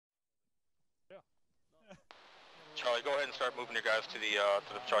Charlie, go ahead and start moving your guys to the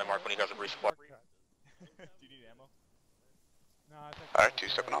Charlie mark when you guys have resupplied. Do you need ammo? No, I think Alright, 2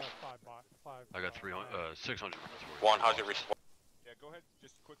 stepping off. I got 600. One, how's your resupply? Yeah, go ahead.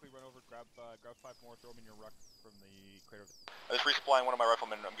 Just quickly run over, grab 5 more, throw them in your ruck from the crater. I'm just resupplying one of my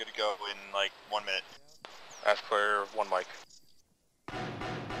riflemen. I'm good to go in like 1 minute. That's clear, one mic.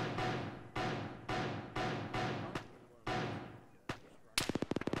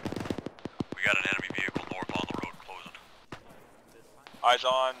 We got an enemy vehicle north on the road closing. Eyes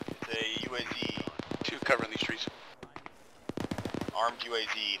on, it's a UAZ. 2 covering these trees. Armed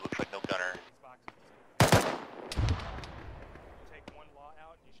UAZ, looks like no gunner. Take one law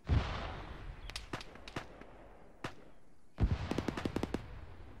out.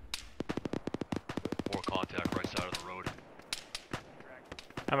 More contact right side of the road.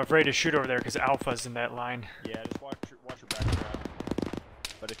 I'm afraid to shoot over there because Alpha's in that line. Yeah, just watch your background.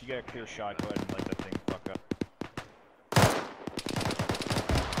 But if you get a clear shot, go ahead and light that thing fuck up.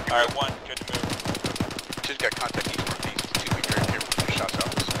 Alright, 1, good to move. Just got contact east northeast. 2 be very careful with your shots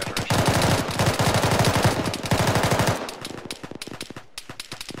out this direction.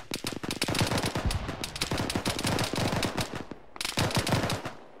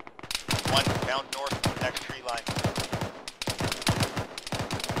 One down north, next tree line.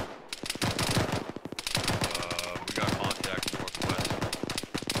 We got contact northwest.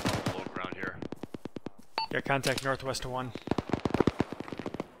 Low ground here. Got contact northwest to 1.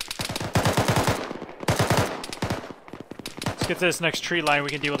 Let's get to this next tree line, we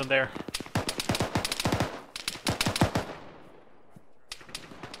can deal with them there.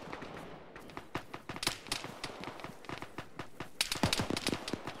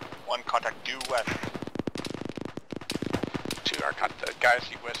 One contact due west. 2, our contact. Guys,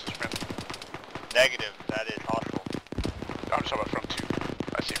 due west is friendly. Negative, that is hostile. I'm just talking about from 2.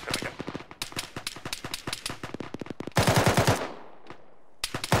 I see a friendly gun.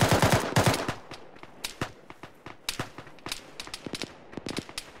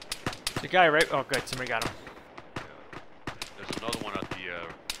 The guy right. Oh, good. Somebody got him. There's another one at the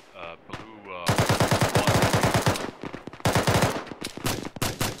blue.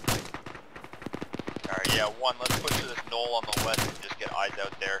 Alright, yeah, 1, let's push to this knoll on the west and just get eyes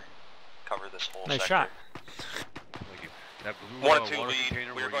out there. Cover this whole Nice sector. shot. Thank you. That blue 1 and 2 water lead,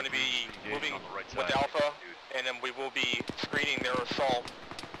 container we're where going you to be engaged moving on the right with side. Alpha, Dude. and then we will be screening their assault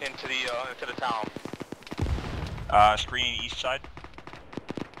into the town. Screening east side.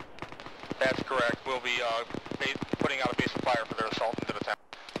 That's correct. We'll be putting out a base of fire for their assault into the town.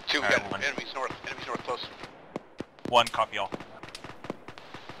 2, we Alright, got 1. enemies north close. 1, copy all.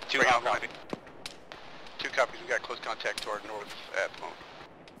 2 Bring out copy. 2 copies, we got close contact to our north at the moment.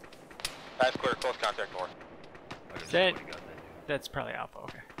 That's clear, close contact north. I got That- somebody got that, dude. That's probably Alpha,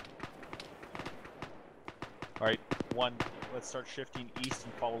 okay. Alright, 1, let's start shifting east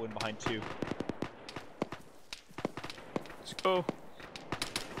and follow in behind 2. Let's go.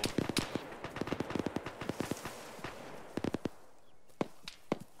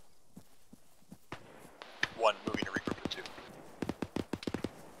 One, moving to regroup with 2.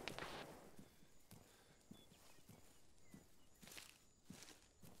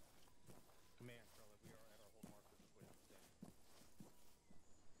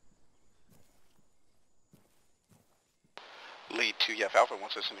 Lead 2, yeah, if Alpha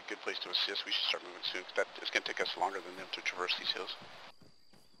wants us in a good place to assist, we should start moving soon, because it's going to take us longer than them to traverse these hills.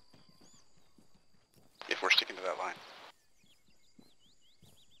 If we're sticking to that line.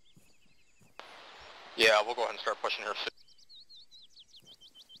 Yeah, we'll go ahead and start pushing here.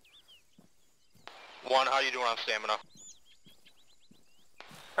 1, how you doing on stamina?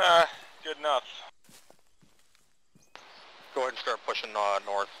 Good enough. Go ahead and start pushing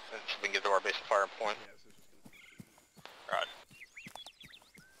north, and so we can get to our base of fire point. Right.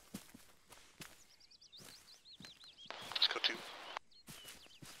 Let's go 2.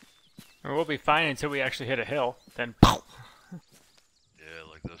 We'll be fine until we actually hit a hill. Then. Yeah,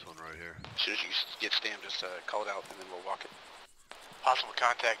 like this one right here. As soon as you get stammed, just call it out, and then we'll walk it. Possible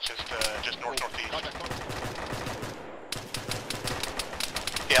contact just north-northeast.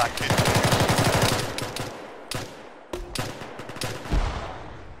 Yeah, like 50 meters.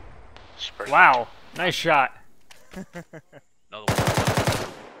 Wow, nice shot. Another one.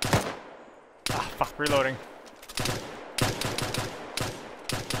 Ah, fuck, reloading. He's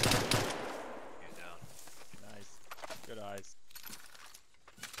down. Nice. Good eyes.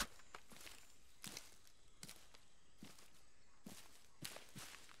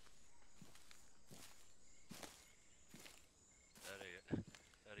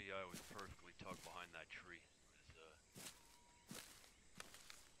 That AI was perfectly tucked behind that tree.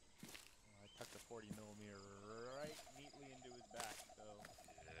 I tucked a 40mm right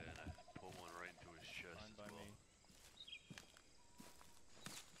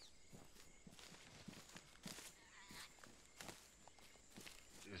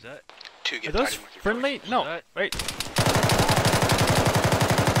Is that? 2, Are get those tied in with your friendly? voice. No, That- wait.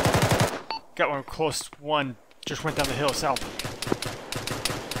 Got one close. One just went down the hill south.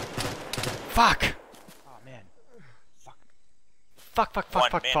 Fuck! Oh man. Fuck.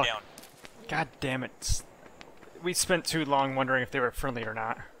 Fuck. Man down. God damn it. We spent too long wondering if they were friendly or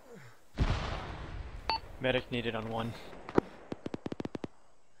not. Medic needed on one.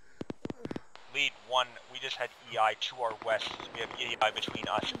 Lead 1, we just had EI to our west. We have EI between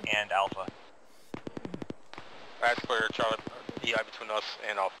us and Alpha. That's clear, Charlie. EI between us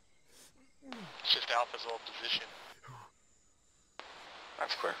and Alpha. It's just Alpha's old position.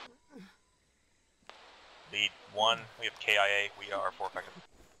 That's clear. Lead 1, we have KIA, we are 4 effective.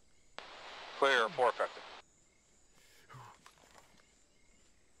 Clear, 4 effective.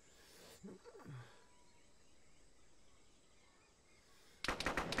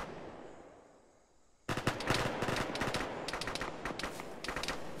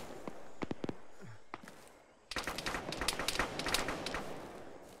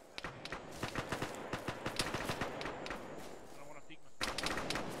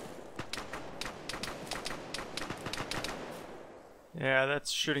 Yeah,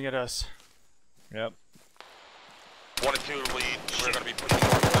 that's shooting at us. Yep. 1 and 2 lead. We're going to be pushing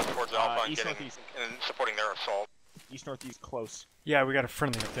northwest towards Alpha and east, getting northeast. and supporting their assault. East northeast close. Yeah, we got a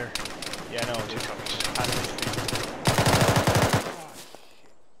friendly up there. Yeah, no.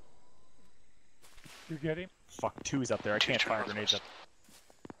 You get him? Fuck, 2 is up there. I can't fire grenades up.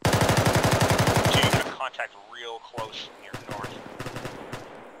 2, you got contact real close near north.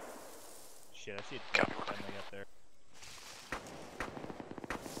 Shit, I see a Copy. friendly up there.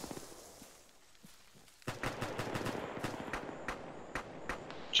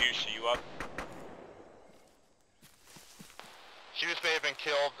 Juice, are you up? Juice may have been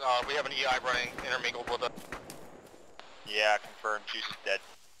killed. We have an EI running intermingled with us. Yeah, confirmed. Juice is dead.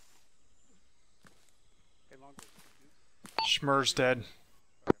 Schmur's dead.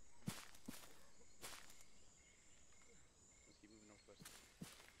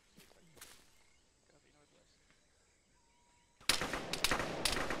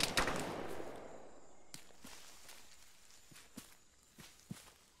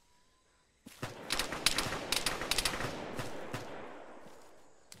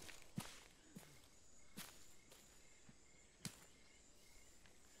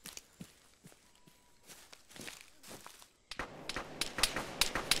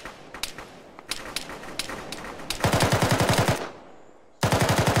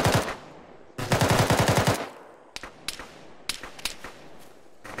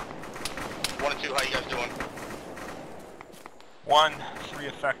 How you guys doing? 1, 3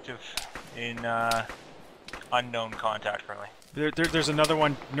 effective in unknown contact currently. There's another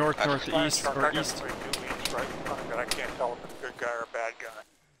one northeast or I got east. 3 new leads right in front of it. I can't tell if it's a good guy or a bad guy.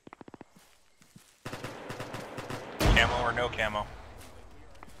 Camo or no camo?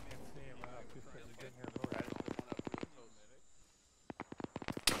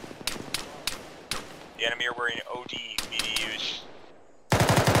 The enemy are wearing OD BDUs.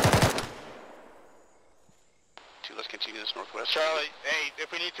 2, let's continue this northwest. Charlie, hey,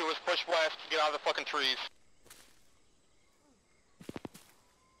 if we need to, let's push west. Get out of the fucking trees.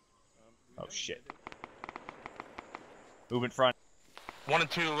 Oh shit. Move in front. 1 and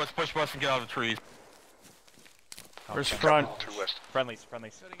 2, let's push west and get out of the trees. Where's front? 2 west. Friendlies.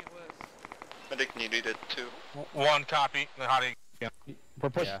 Medic needed 2. 1 copy. How do you... We're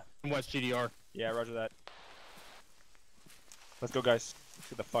pushing Yeah. west GDR. Yeah, roger that. Let's go, guys. Let's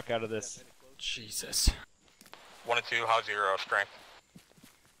get the fuck out of this. Jesus. 1 and 2, how's your strength?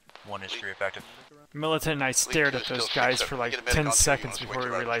 1 is 3 effective. Militant and I stared at those still guys six for up. like Get a medic 10 on seconds scene, before we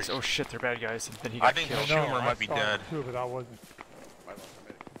let's wait realized, till oh shit, they're bad guys, and then he I got think killed. Schumer might be saw him dead. too, but I wasn't.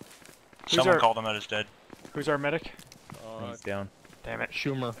 Someone our- called him out as dead. Who's our medic? He's down. Damn it.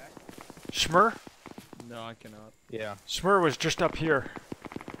 Schumer. Schmur? No, I cannot. Yeah. Schmur was just up here.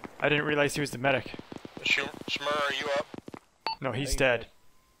 I didn't realize he was the medic. Schmer, are you up? No, he's dead.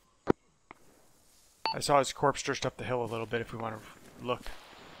 I saw his corpse just up the hill a little bit if we want to look.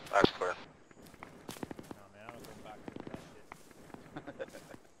 That's clear. Oh man, I don't go back to that shit.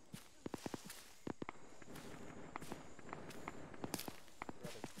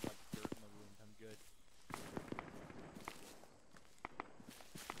 Rather like dirt in the room. I'm good.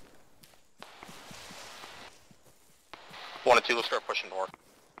 One and two, let's start pushing north.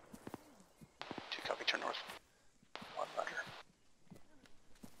 2 copy, turn north. 1 roger.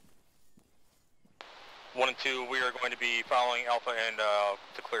 1 and 2, we are going to be following Alpha and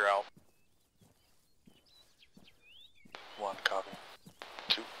to clear out. 1 copy.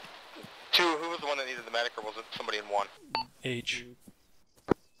 2, who was the one that needed the medic, or was it somebody in 1? H.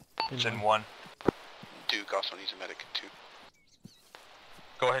 It's in 1. Duke also needs a medic too.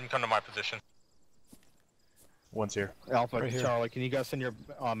 Go ahead and come to my position. One's here. Alpha, Right here. Charlie, can you guys send your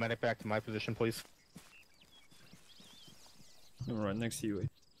medic back to my position, please? Alright, next to you.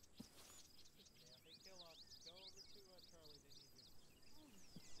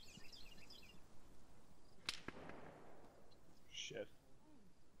 Shit.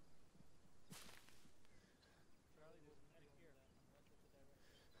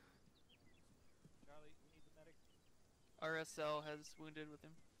 RSL has wounded with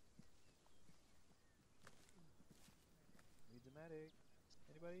him. Needs a medic.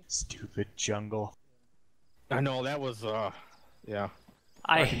 Anybody? Stupid jungle. I know, that was, yeah.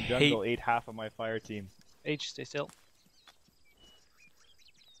 I Fucking hate. jungle ate half of my fire team. H, stay still.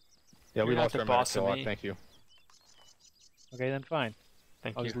 Yeah, we You're not lost the our boss medic, of so, me. thank you. Okay, then fine.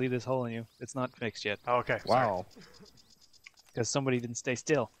 Thank I'll you. just leave this hole in you. It's not fixed yet. Oh, okay. Wow. Because somebody didn't stay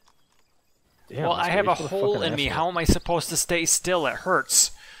still. Damn, Well, that's I have a great. What hole fucking in me. asshole. How am I supposed to stay still? It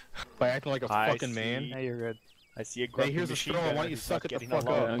hurts. By acting like a I fucking man. see. Hey, you're good. I see a grumpy here's a machine straw, why gunner don't you who's suck not it the getting fuck a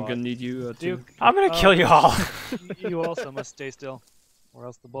lot up? of I'm fun. gonna need you to... Duke. I'm gonna kill you all. You also must stay still. Or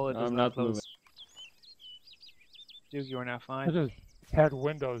else the bullet does I'm not not close. moving. Duke, you are now I fine. just had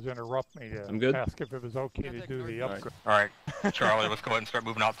Windows interrupt me I'm to good. ask if it was okay to Contact do the north. upgrade. Alright, Charlie, let's go ahead and start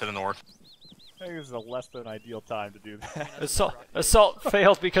moving out to the north. I think this is a less than ideal time to do that. Assault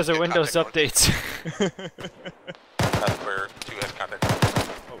failed because of Good Windows contact updates. That's clear. 2 has contact.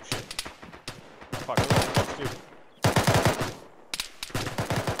 Oh shit. Fuck, let's do.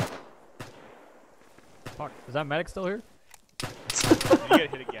 Fuck, is that medic still here? Did you get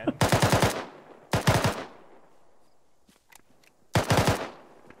hit again?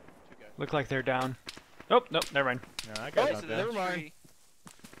 Look like they're down. Oh, nope, never mind. No, that guy's Oh, not so dead. never mind.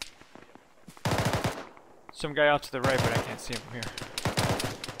 Some guy out to the right, but I can't see him from here.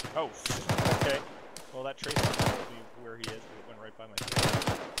 Oh, okay. Well, that tracer told me where he is, but it went right by my face.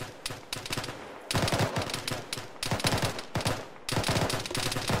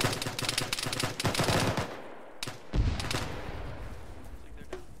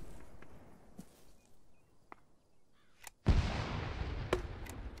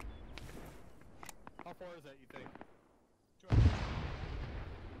 How far is that, you think?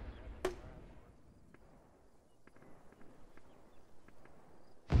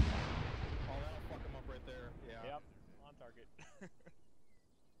 Oh, that'll fuck him up right there. Yeah. Yep, on target.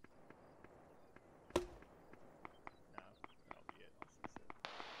 No, that'll be it.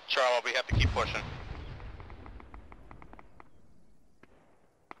 Charlie, we have to keep pushing.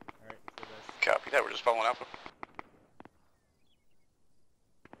 Alright, so that's... Copy that, we're just following Alpha.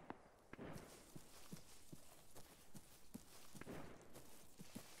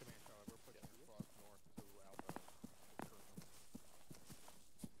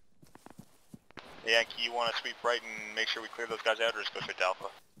 Yankee, you want to sweep right and make sure we clear those guys out, or just go straight to Alpha?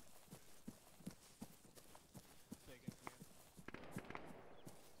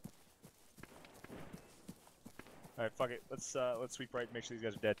 Alright, fuck it. Let's sweep right and make sure these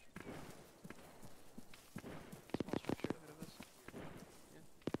guys are dead. Small structure ahead of us.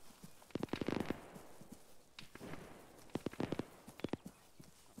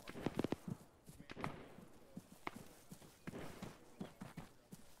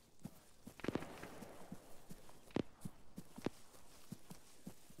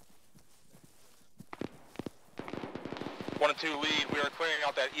 One and 2 lead, we are clearing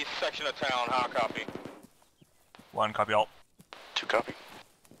out that east section of town. How copy? 1, copy alt. 2 copy.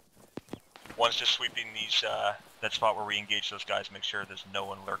 1's just sweeping these, that spot where we engage those guys, make sure there's no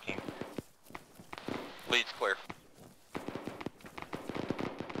one lurking. Lead's clear.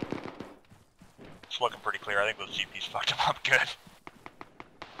 It's looking pretty clear. I think those GPs fucked them up good.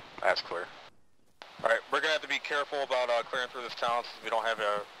 That's clear. Alright, we're gonna have to be careful about clearing through this town since we don't have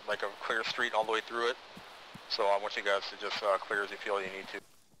a clear street all the way through it. So I want you guys to just clear as you feel you need to.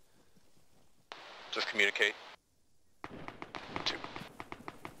 Just communicate. 2.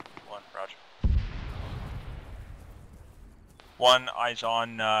 1, roger. 1, eyes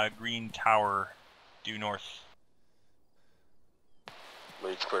on green tower, due north.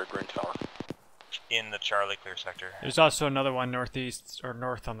 Lead's clear, green tower. In the Charlie clear sector. There's also another one northeast or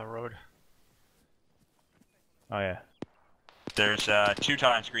north on the road. Oh yeah. There's 2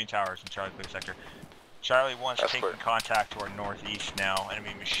 times green towers in Charlie clear sector. Charlie 1's That's taking clear. contact to our northeast now.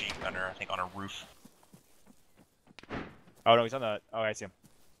 Enemy machine gunner, I think, on a roof. Oh no, he's on the... Oh, I see him.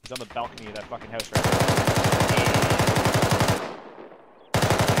 He's on the balcony of that fucking house right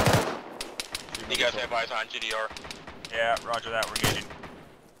You guys have eyes on GDR. Yeah, roger that. We're engaging.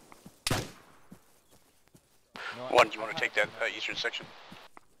 1, do you want to take that eastern section?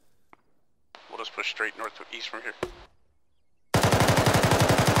 just push straight north to east from here.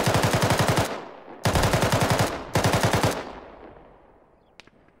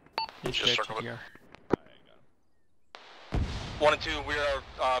 He's Just dead, circle it. TTR. 1 and 2, we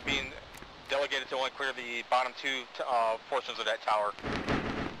are being delegated to only clear the bottom 2 portions of that tower.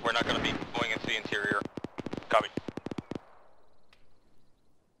 We're not going to be going into the interior. Copy.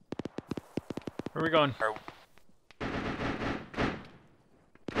 Where are we going?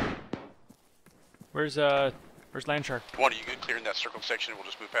 Where's Landshark? One, are you good clearing that circled section and we'll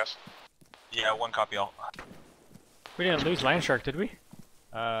just move past? Yeah, 1 copy all. We didn't lose Landshark, did we?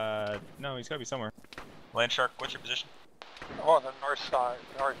 No, he's gotta be somewhere. Landshark, what's your position? On the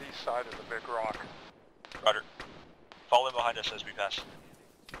northeast side of the big rock. Roger. Fall in behind us as we pass.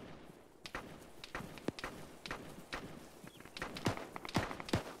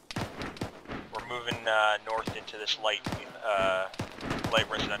 We're moving north into this light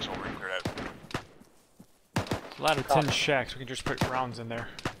residential we're cleared out. A lot of tin shacks. We can just put rounds in there.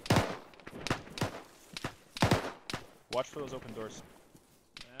 Watch for those open doors.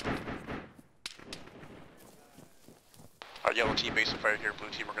 Our yellow team base of fire here, blue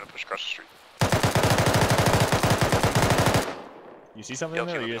team, we're going to push across the street. You see something Yellow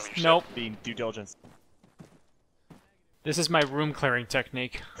there, or team, you let me just know Nope. being due diligence? This is my room clearing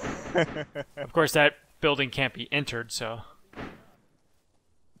technique. Of course, that building can't be entered, so.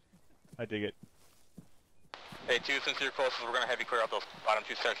 I dig it. Hey, 2, since you're closest, we're going to have you clear out those bottom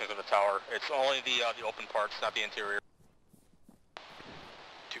 2 sections of the tower. It's only the open parts, not the interior.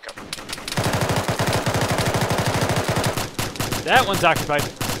 2 copy. That one's occupied.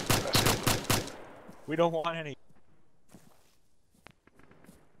 Let's go. We don't want any.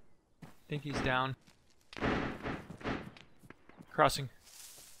 I think he's down. Crossing.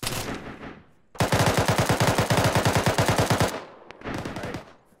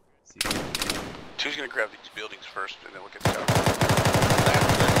 See. 2's going to grab these buildings first, and then we'll get the tower.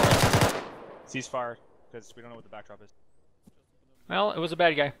 Ceasefire, because we don't know what the backdrop is. Well, it was a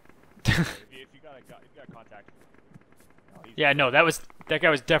bad guy. if you got contact. Oh, Yeah, no, that guy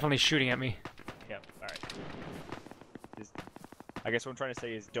was definitely shooting at me. Yep. All right. I guess what I'm trying to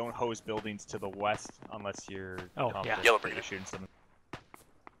say is don't hose buildings to the west unless you're confident Yellow that you're brigade. shooting something.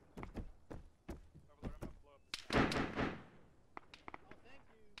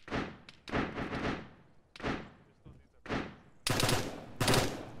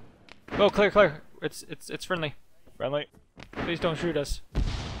 Oh, clear. It's friendly. Friendly. Please don't shoot us.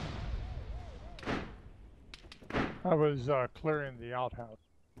 I was clearing the outhouse.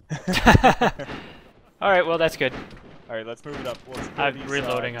 All right, well that's good. All right, let's move it up. Let's I'm these,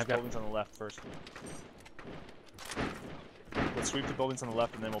 reloading. these I've got buildings on the left first. Let's sweep the buildings on the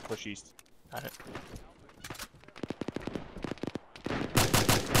left, and then we'll push east. Got it.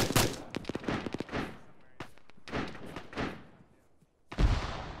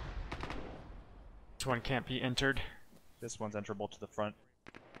 This one can't be entered. This one's enterable to the front.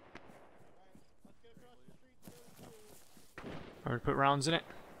 Or put rounds in it.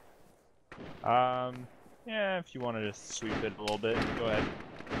 Yeah, if you wanted to sweep it a little bit, go ahead.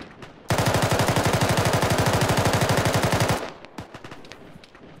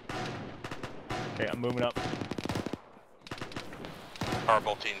 Okay, I'm moving up. How are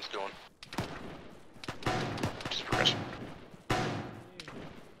both teams doing? Just progressing.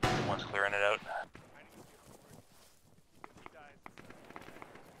 One's clearing it out.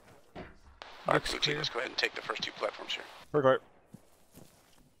 Alright, blue team, let's go ahead and take the first 2 platforms here. Record.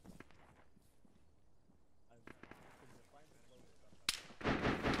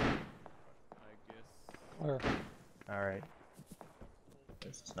 Alright.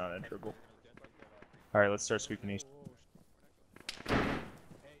 This is not enterable. Alright, let's start sweeping east.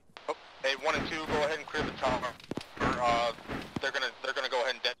 Oh, hey, 1 and 2, go ahead and clear the tower. Or, they're gonna go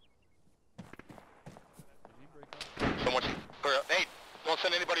ahead and dead. So once you clear up, hey, don't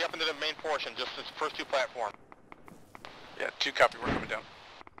send anybody up into the main portion, just this first 2 platforms. Yeah, 2 copy, we're coming down.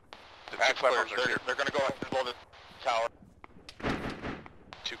 The 2 That's clear. platforms are clear. They're gonna go ahead and blow the tower.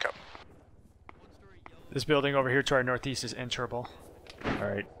 2 copy. This building over here to our northeast is enterable.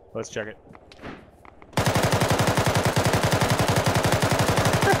 Alright, let's check it.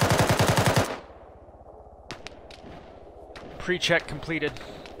 Pre-check completed.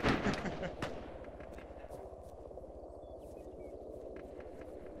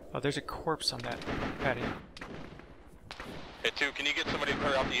 Oh, there's a corpse on that patio. Hey, 2, can you get somebody to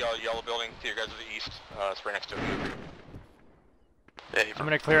clear out the yellow building to your guys to the east? It's right next to you. Yeah, I'm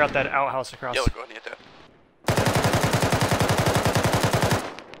gonna clear out that outhouse across. Yellow, go ahead and hit that.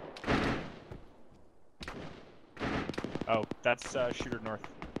 Oh, that's shooter north.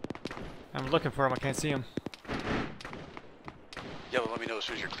 I'm looking for him. I can't see him. Yeah, well, let me know as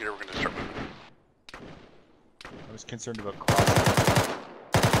soon as you're clear. We're gonna start moving. I was concerned about crossing.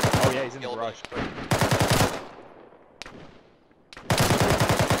 Oh yeah, he's in the garage.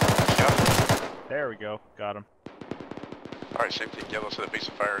 Yeah. There we go. Got him. Alright, same thing. Yellow to the base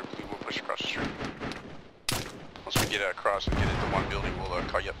of fire. We will push across the street. Once we get across and get into one building, we'll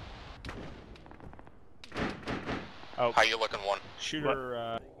call you up. Oh. How you looking, one?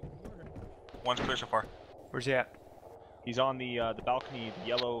 Shooter, One's clear so far. Where's he at? he's on the balcony, the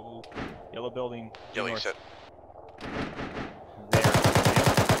yellow building. Yellow, you north. said. There.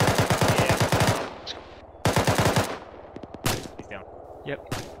 Yeah. Let's go. He's down. Yep.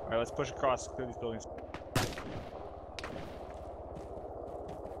 Alright, let's push across, clear these buildings.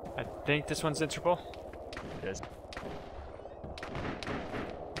 I think this one's Interpol. It is.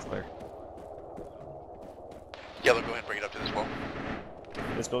 It's clear. Yellow, go ahead and bring it up to this wall.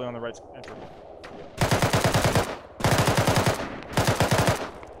 This building on the right's enterable.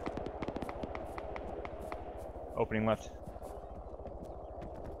 Opening left.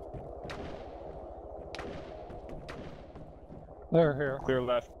 They're here. Clear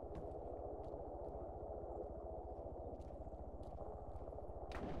left.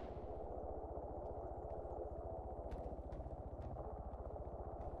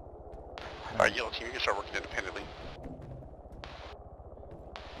 Alright, yellow team, you can start working independently.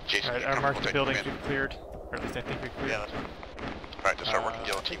 Jason, Alright, you I can marked the take buildings command. we've cleared. Or at least I think we cleared. Yeah, that's fine. Alright, just start working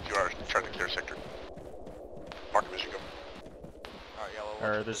yellow team. You are trying to clear sector. Mark a mission, go. Alright, yellow.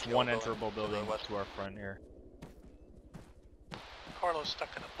 Or there's one enterable building to our front here. Carlo's stuck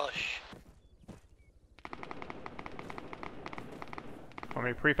in a bush. Want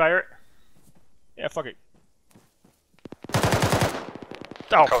me to pre-fire it? Yeah, fuck it.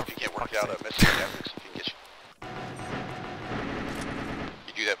 Oh, Carl, if you can't work it out, message the graphics if you can get you.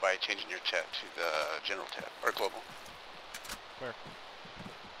 You do that by changing your chat to the general tab, or global. Where?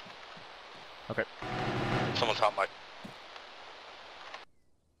 Okay. Someone's hot mic.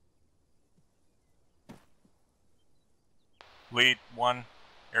 Lead 1,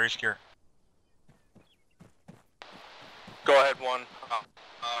 area secure. Go ahead, one.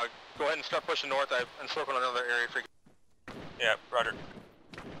 Go ahead and start pushing north. I've encircled another area for you. Yeah, roger.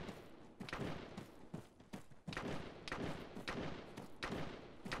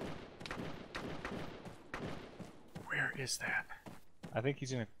 where is that? I think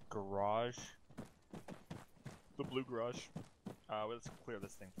he's in a garage. The blue garage. Let's clear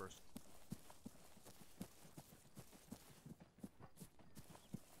this thing first.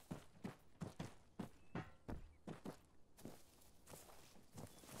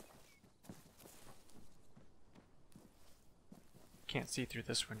 Can't see through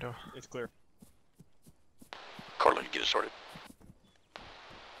this window. It's clear. Carlo, you get it sorted.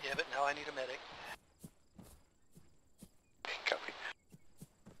 Yeah, but now I need a medic. Copy.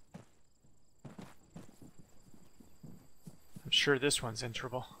 I'm sure this one's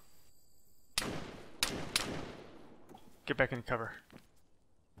enterable. Get back in cover.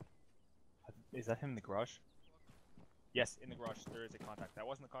 Is that him in the garage? Yes, in the garage there is a contact. That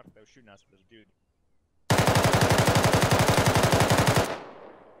wasn't the contact that was shooting us, but there's a dude.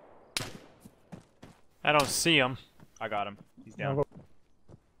 I don't see him. I got him. He's down.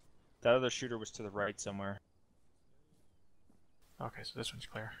 That other shooter was to the right somewhere. Okay, so this one's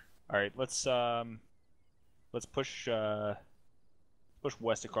clear. Alright, let's push push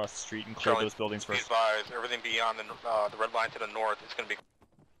west across the street and clear Charlie, those buildings Please first. advise, everything beyond the red line to the north is going to be...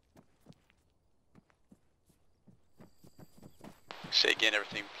 Say again,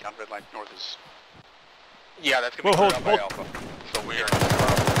 everything beyond red line north is... Yeah, that's going to be cleared out by Alpha. So we are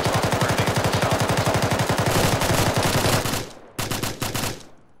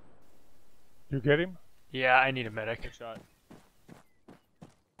You get him? Yeah, I need a medic. Good shot.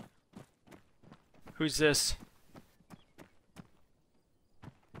 Who's this?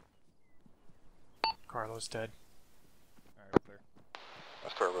 Carlo's dead. Alright, clear.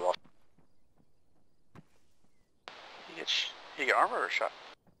 That's clear, we lost. You get armor or shot?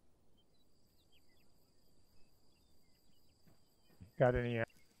 Got any?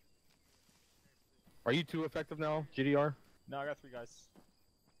 Are you 2 effective now, GDR? No, I got 3 guys.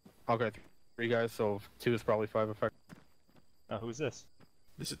 Okay, 3 guys, so 2 is probably 5 effective. Who's this?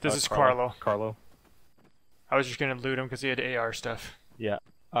 This is Carlo. Carlo. I was just gonna loot him because he had AR stuff. Yeah.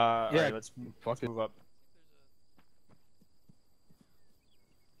 Yeah, Alright, let's fuck it. move up.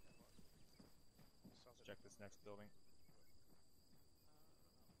 Let's check this next building.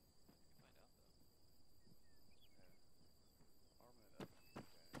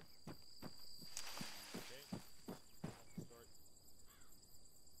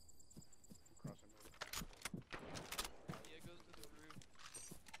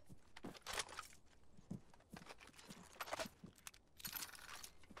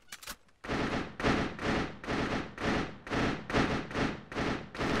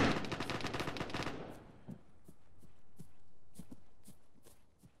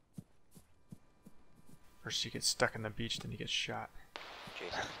 First you get stuck on the beach, then you get shot.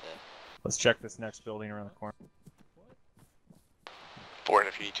 Jason's dead. Let's check this next building around the corner. 4, and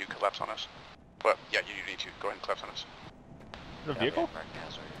if you need to, collapse on us. But yeah, you do need to. Go ahead and collapse on us. The vehicle?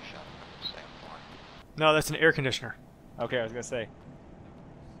 No, that's an air conditioner. Okay, I was gonna say.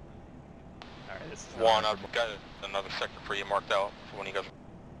 Alright, this is One, I've got another sector for you marked out for when you guys.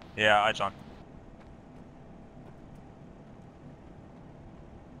 Yeah, eyes on.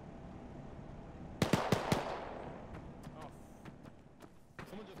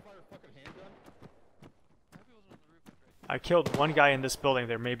 I killed one guy in this building.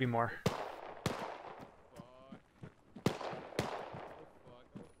 There may be more.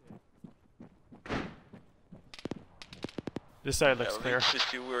 This side looks clear.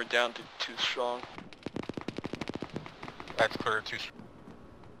 60, we were down to 2 strong. That's clear, 2 strong.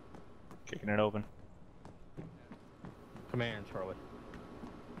 Kicking it open. Command, Charlie.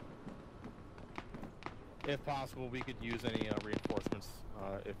 If possible, we could use any reinforcements,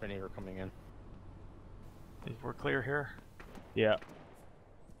 if any are coming in. We're clear here. Yeah.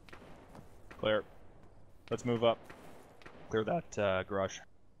 Clear. Let's move up. Clear that garage.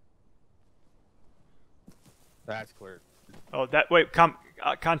 That's clear. Oh, that wait.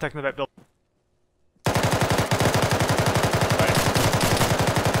 Contact in that building.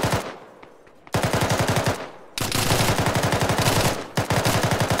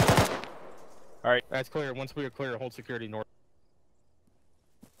 Alright. That's clear. Once we are clear, hold security north.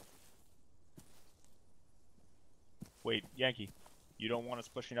 Wait, Yankee. You don't want us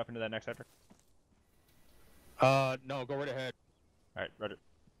pushing up into that next sector? No, go right ahead. Alright, right.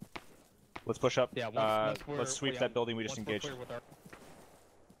 Let's push up. Yeah, let's sweep that building we just engaged.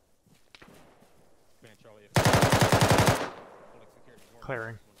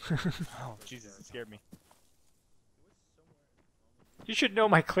 Clearing. Oh, Jesus, it scared me. You should know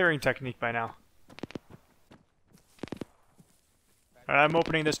my clearing technique by now. Alright, I'm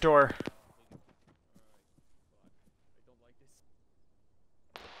opening this door.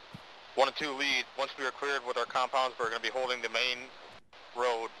 One and 2 lead. Once we are cleared with our compounds, we're going to be holding the main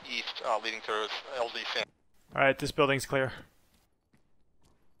road east, leading to LZ Sam. Alright, this building's clear.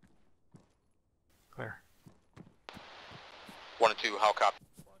 Clear. 1 and 2, how copy?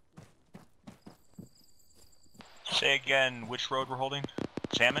 Say again, which road we're holding?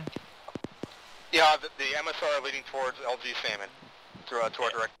 Salmon? Yeah, the MSR leading towards LG Salmon, to our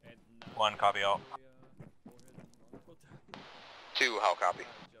direct. 1, copy out. 2, how copy?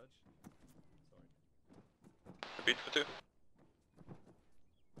 Repeat for 2.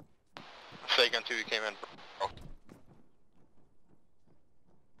 Say again, 2, you came in.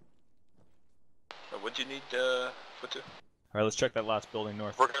 What do you need for 2? Alright, let's check that last building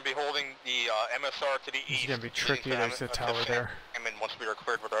north. We're going to be holding the MSR to the east. It's gonna be tricky. There's a tower there. And then once we are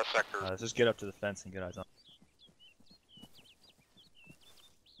cleared with our sector. Let's just get up to the fence and get eyes on.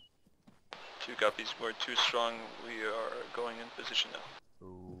 2 copies, we're 2 strong. We are going in position now.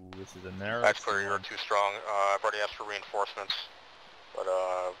 Ooh, this is a narrow. That's clear, you're too strong. I've already asked for reinforcements, but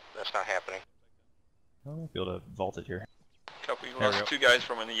that's not happening. I won't be able to vault it here. Copy, we lost 2 guys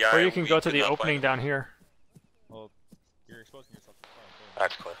from an EI. Or you can go to the opening down here. Well, you're exposing yourself to fire.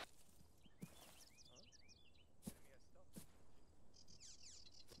 That's clear.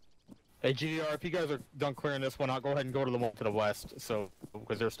 Hey, GDR, if you guys are done clearing this one out, go ahead and go to the one to the west, so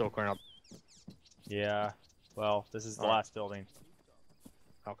because they're still clearing up. Yeah. Well, this is the last building.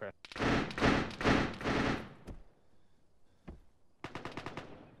 Okay.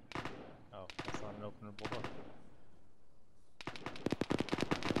 Oh, that's not an openable door.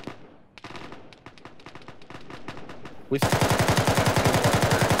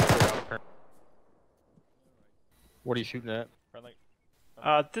 What are you shooting at? Friendly.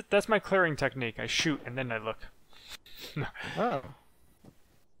 That's my clearing technique. I shoot and then I look. Oh.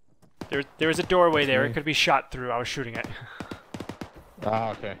 There was a doorway there. It could be shot through. I was shooting it.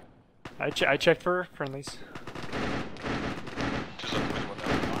 Ah, okay. I checked for friendlies.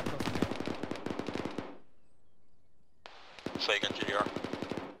 Say again, GDR.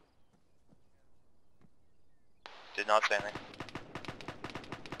 Did not say anything.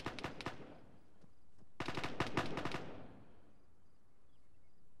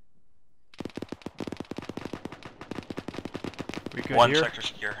 We good 1 here? sector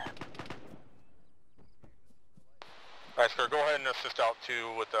secure. Alright, sir, go ahead and assist out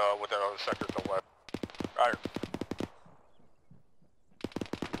too with that other sector to the left. Alright.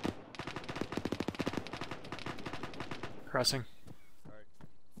 Crossing. Alright.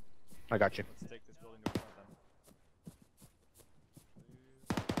 I got you. Let's take this building to front then.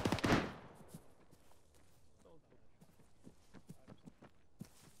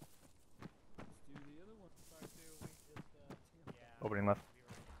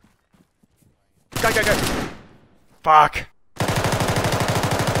 guy. Fuck.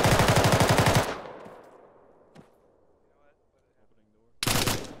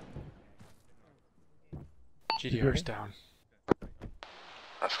 GDR's down.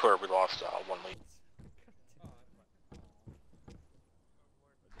 That's clear, we lost one lead.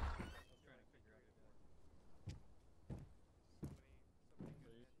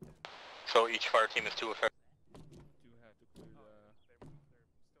 So each fire team is 2 effective.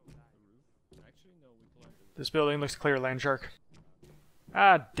 This building looks clear, Landshark.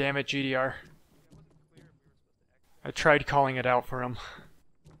 Ah, damn it, GDR. I tried calling it out for him.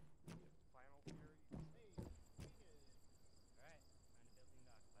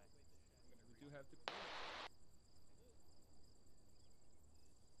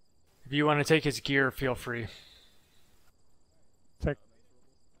 If you want to take his gear, feel free.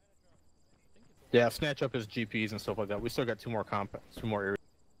 Yeah, snatch up his GPs and stuff like that. We still got 2 more areas.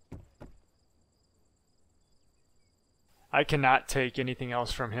 I cannot take anything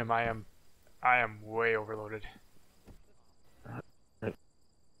else from him. I am way overloaded.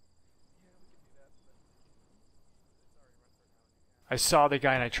 I saw the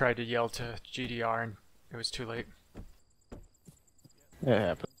guy and I tried to yell to GDR and it was too late. Yeah, it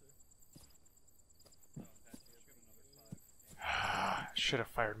happened. Should have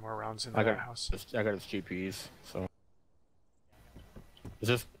fired more rounds in that house. I got his GPs, so. Is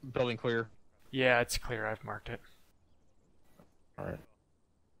this building clear? Yeah, it's clear. I've marked it. Alright.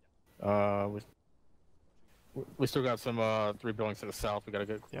 We still got some 3 buildings to the south. We gotta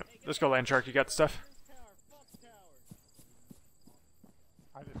get. Yep. Let's go, Landshark. You got the stuff?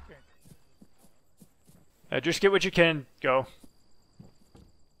 I just can't. Just get what you can. Go.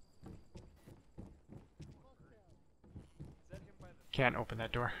 Can't open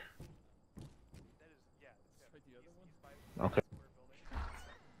that door. Okay.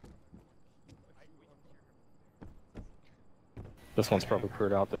 This one's probably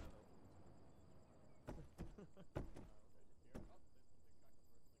cleared out there.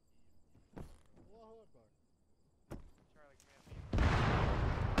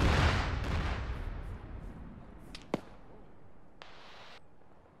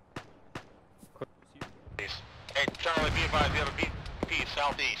 Hey, Charlie, be advised, we have a BP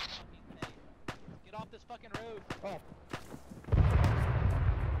southeast. Get off this fucking road. Oh.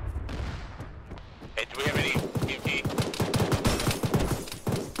 Hey, do we have any BP?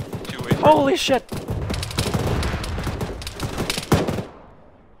 2-way. Holy shit!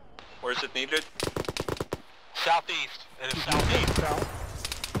 Where's it needed? Southeast. It is southeast.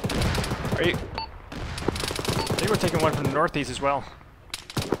 Are you? I think we're taking one from the northeast as well.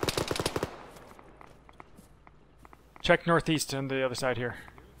 Check northeast on the other side here.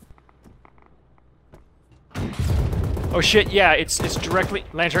 Oh shit! Yeah, it's directly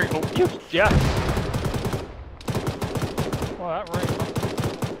Lantern. Oh, yeah. Well, that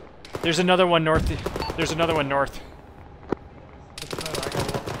right. There's another one north. There's another one north.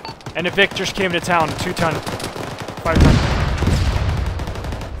 And a Vic just came to town. 2-ton. 5-ton.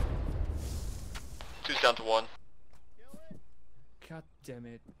 2's down to 1. God damn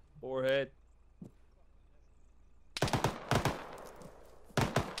it. Forehead.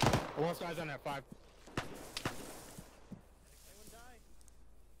 One guy's on that 5.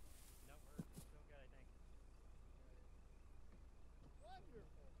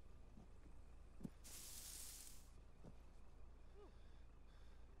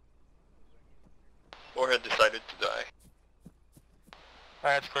 Boarhead decided to die.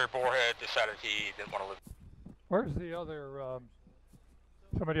 That's clear. Boarhead decided he didn't want to live. Where's the other,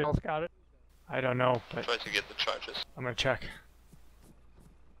 somebody else got it? I don't know, but Tried to get the charges. I'm gonna check.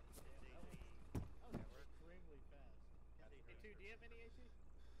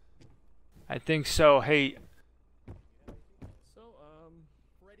 I think so. Hey,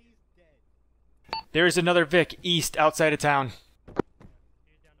 there's another Vic east outside of town.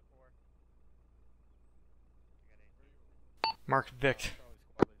 Marked Vic.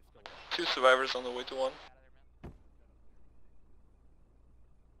 2 survivors on the way to 1.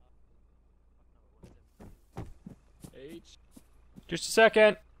 Just a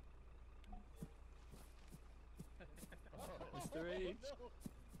second. Mr. H.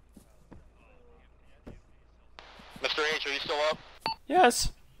 Mr. H, are you still up?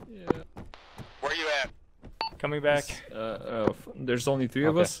 Yes. Yeah. Where are you at? Coming back. There's only 3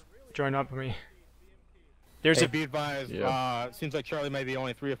 of us. Join up with me. There's Hey, a. be advised. Seems like Charlie may be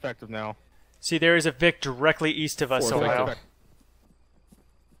only 3 effective now. See, there is a Vic directly east of us. 4 Ohio. effective.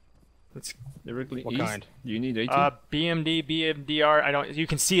 It's Directly What east. kind? Do you need 18? BMD, BMDR. I don't. You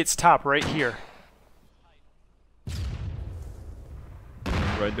can see its top right here.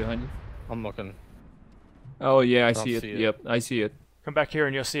 Right behind you. I'm looking. Oh yeah, I don't see it. see it. Yep, I see it. Come back here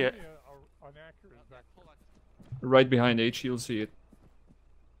and you'll see it. An accurate back. Right behind H, you'll see it.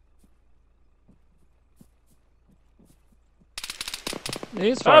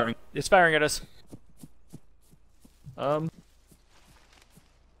 It's firing. Oh, it's firing at us.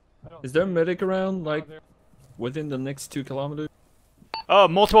 Is there a medic around, like, within the next 2 kilometers? Oh,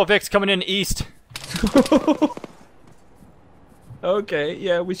 multiple Vics coming in east. Okay,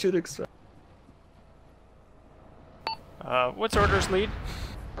 yeah, we should extract. What's orders lead?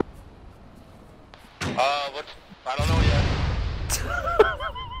 What's... I don't know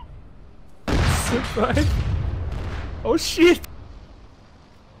yet. Surprise! Oh shit!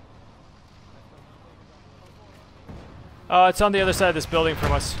 It's on the other side of this building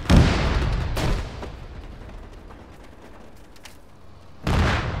from us.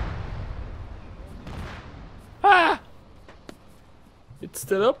 Ah! It's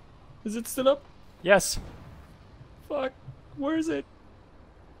still up? Is it still up? Yes. Fuck. Where is it?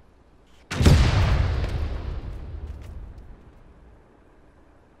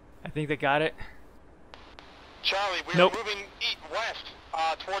 I think they got it. Charlie, we're Nope. moving west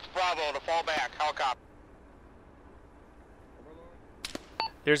towards Bravo to fall back. How copy?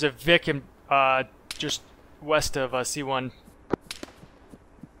 There's a Vic in, just west of C1.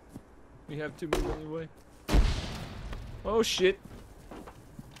 We have to move anyway. Oh shit.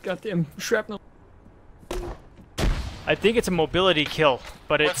 Goddamn shrapnel. I think it's a mobility kill,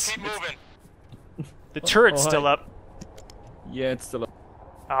 but Let's it's keep moving. the turret's hi. still up. Yeah, it's still up.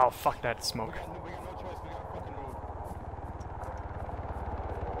 Oh, fuck that smoke. We got no choice. We gotta fucking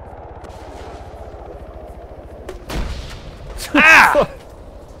move. Ah!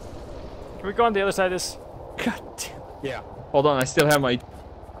 Can we go on the other side of this? God damn. Yeah. Hold on, I still have my...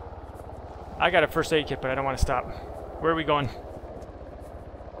 I got a first aid kit, but I don't want to stop. Where are we going?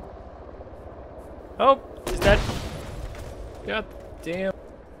 Oh, is that God damn.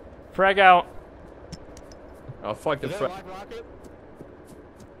 frag out? Oh fuck the Is that a frag. live rocket?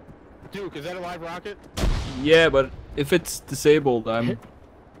 Duke, is that a live rocket? Yeah, but if it's disabled, I'm...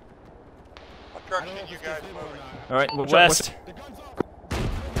 What direction you guys moving? Alright, West. The gun's off.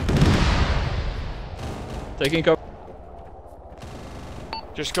 Taking cover.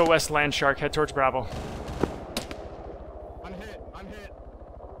 Just go west, land shark. Head towards Bravo. I'm hit. I'm hit.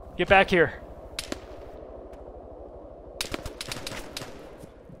 Get back here.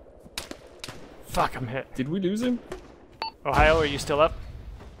 Fuck, I'm hit. Did we lose him? Ohio, are you still up?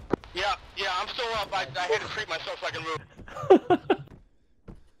 Yeah, I'm still up. I had to treat myself so I can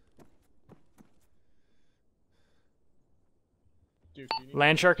move.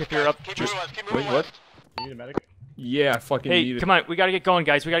 Land shark, if you're up, Keep just... moving west. Keep moving Wait, what? west. You need a medic? Yeah, I fucking need Hey, it. come on. We gotta get going,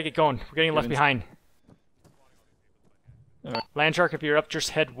 guys. We gotta get going. We're getting left behind. Alright. Land shark, if you're up,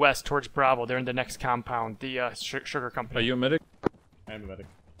 just head west towards Bravo. They're in the next compound, the sugar company. Are you a medic? I am a medic.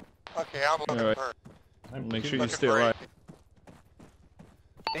 Okay, I'm looking Alright. for... Make sure you looking stay for alive.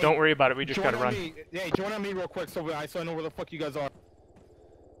 Don't worry about it. We just Join gotta on run. Me. Hey, join on me real quick so I know where the fuck you guys are.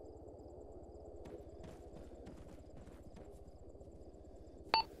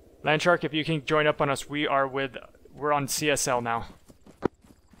 Land shark, if you can join up on us, we're on CSL now.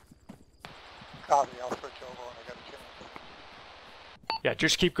 Copy, I'll switch over when I get a chance. Yeah,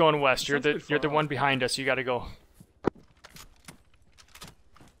 just keep going west. You're Sounds the good for one behind us. You gotta go.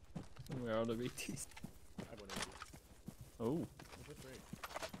 We're out of ATs. Oh.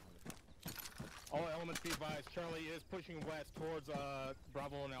 All elements be advised. Charlie is pushing west towards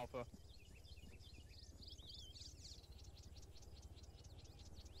Bravo and Alpha.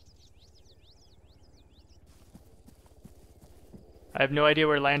 I have no idea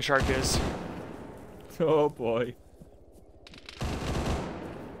where land shark is. Oh boy.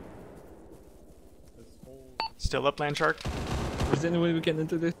 Still up, land shark? Is there any way we can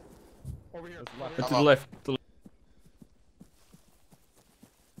enter this? Over here. To the left. To the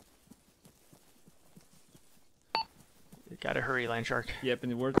You gotta hurry, land shark. Yep,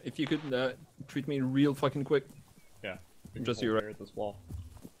 and it worked. If you could treat me real fucking quick. Yeah. Just you right. At this wall.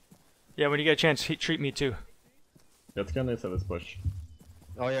 Yeah, when you get a chance, treat me too. Let's get on this side of this bush.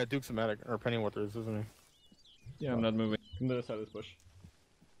 Oh yeah, Duke's a medic, or Pennyworth is, isn't he? Yeah, I'm not moving. Come to this side of this bush.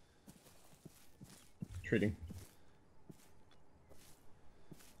 Treating.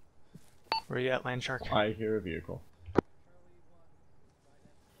 Where you at, land shark? I hear a vehicle. Can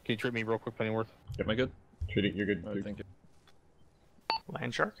you treat me real quick, Pennyworth? Am I good? Treating, you're good. Oh, Duke. thank you.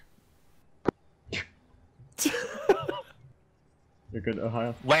 Land shark? You're good,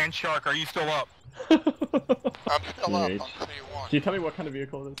 Ohio. Land shark, are you still up? I'm still up. Engage. I'm C1. Can you tell me what kind of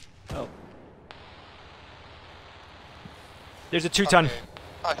vehicle it is? Oh. There's a 2-ton. Okay.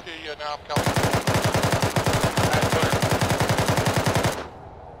 I see you now. I'm coming.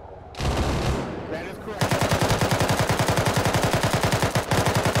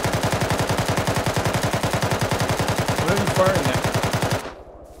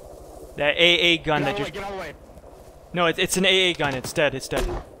 That AA gun that you... Get out of the way. No, it's an AA gun. It's dead. It's dead.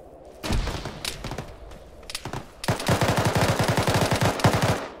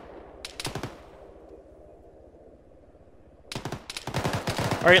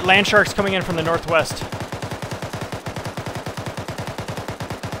 Alright, land sharks coming in from the northwest.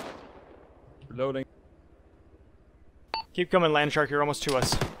 Reloading. Keep coming, land shark. You're almost to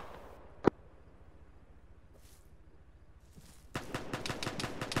us.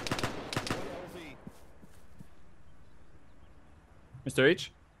 Mr.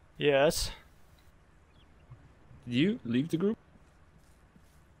 H, Yes. did you leave the group?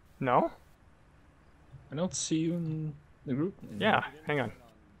 No? I don't see you in the group. Yeah, hang on.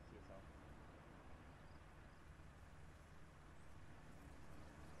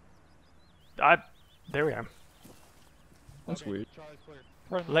 There we are. That's weird.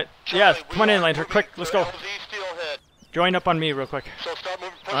 Yeah, come on in, Lantern. Quick, let's go. Join up on me real quick. So start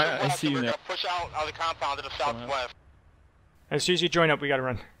moving. I see you now. Push out of the compound to the southwest. As soon as you join up, we gotta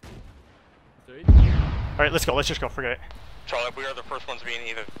run. Alright, let's go. Let's just go. Forget it. Charlie, we are the first ones being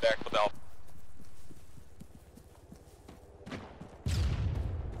either back with Alpha.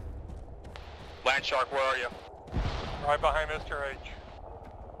 Land Shark, where are you? Right behind Mr. H.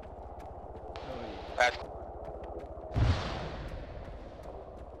 That's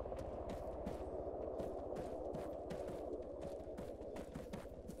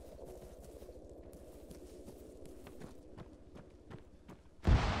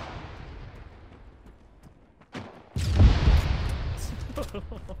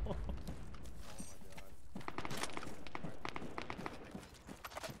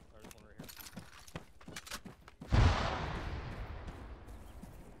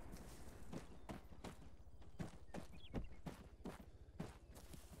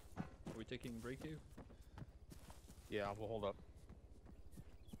Are we taking break here? Yeah, we'll hold up.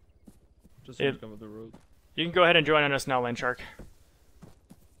 Just Yeah. come up the road. You can go ahead and join on us now, Land Shark.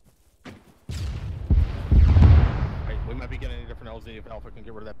 Right, we might be getting a different LZ if Alpha can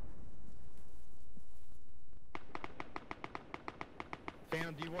get rid of that.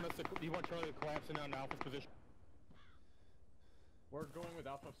 Phantom, do you want Charlie to collapse in on Alpha's position? We're going with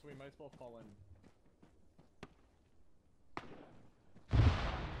Alpha, so we might as well fall in.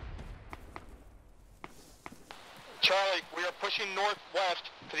 Charlie, we are pushing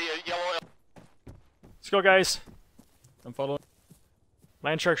northwest to the yellow. Let's go, guys. I'm following.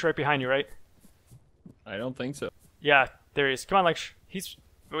 Land Shark's right behind you, right? I don't think so. Yeah, there he is. Come on, like, he's...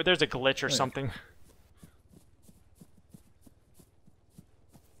 There's a glitch or Hey. something.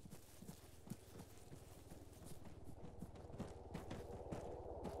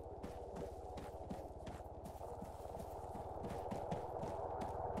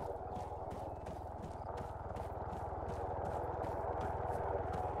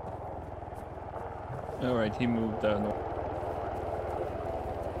 Alright, he moved north.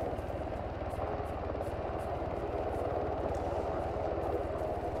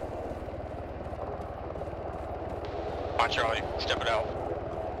 Come on, Charlie, step it out.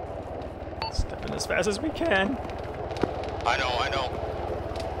 Stepping as fast as we can. I know, I know.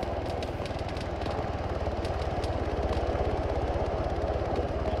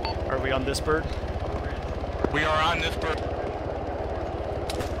 Are we on this bird? We are on this bird.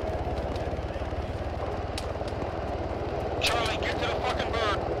 Charlie, get to the fucking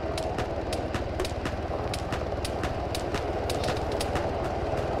bird.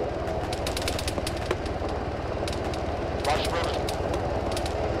 Watch the bird.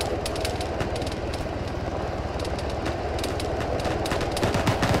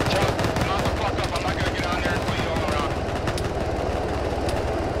 Charlie, knock the fuck up. I'm not gonna get on there and clean all around.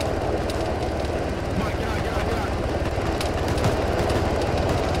 Come on, get on, get on, get on.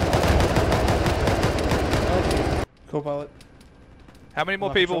 Co-pilot. How many more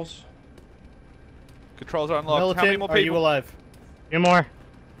On people? patrols. Controls are unlocked. How Militant, many more are you people? alive? Few more.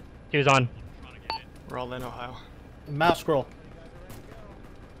 Queue's on. We're all in Ohio. Mouse scroll.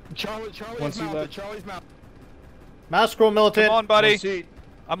 Charlie's mounted. Charlie's mounted. Mouse scroll, militant. Come on, buddy.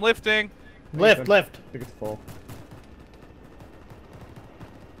 I'm lifting. Lift. Take it to fall.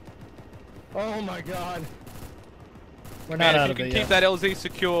 Oh my god. We're Man, not out if of you it can keep yet. that LZ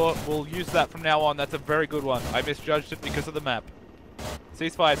secure, we'll use that from now on. That's a very good one. I misjudged it because of the map.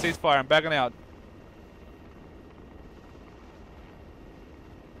 Ceasefire, ceasefire. I'm backing out.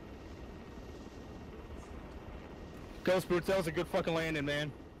 Ghost Boots, that was a good fucking landing,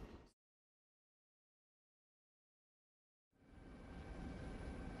 man.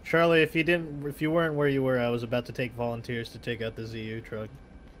 Charlie, if you weren't where you were, I was about to take volunteers to take out the ZU truck.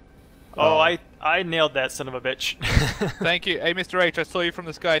 Oh, I nailed that son of a bitch. Thank you. Hey, Mr. H, I saw you from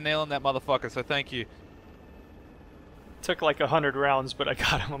the sky nailing that motherfucker, so thank you. Took like 100 rounds, but I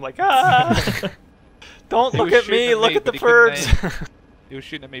got him. I'm like, ah! Don't He look was at me, shooting look at the but he couldn't birds! aim. He was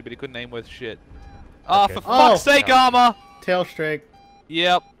shooting at me, but he couldn't aim worth shit. Oh, Okay. for fuck's sake, Arma! Tail strike.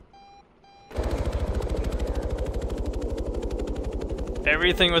 Yep.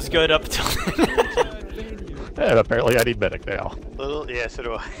 Everything was good up till And apparently I need medic now. Yeah, so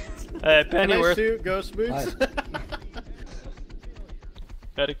do I. Pennyworth. Can I shoot Ghost Boots?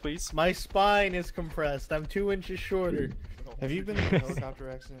 Medic, please. My spine is compressed. I'm 2 inches shorter. Have you been in a helicopter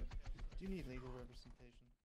accident? Do you need legal representation?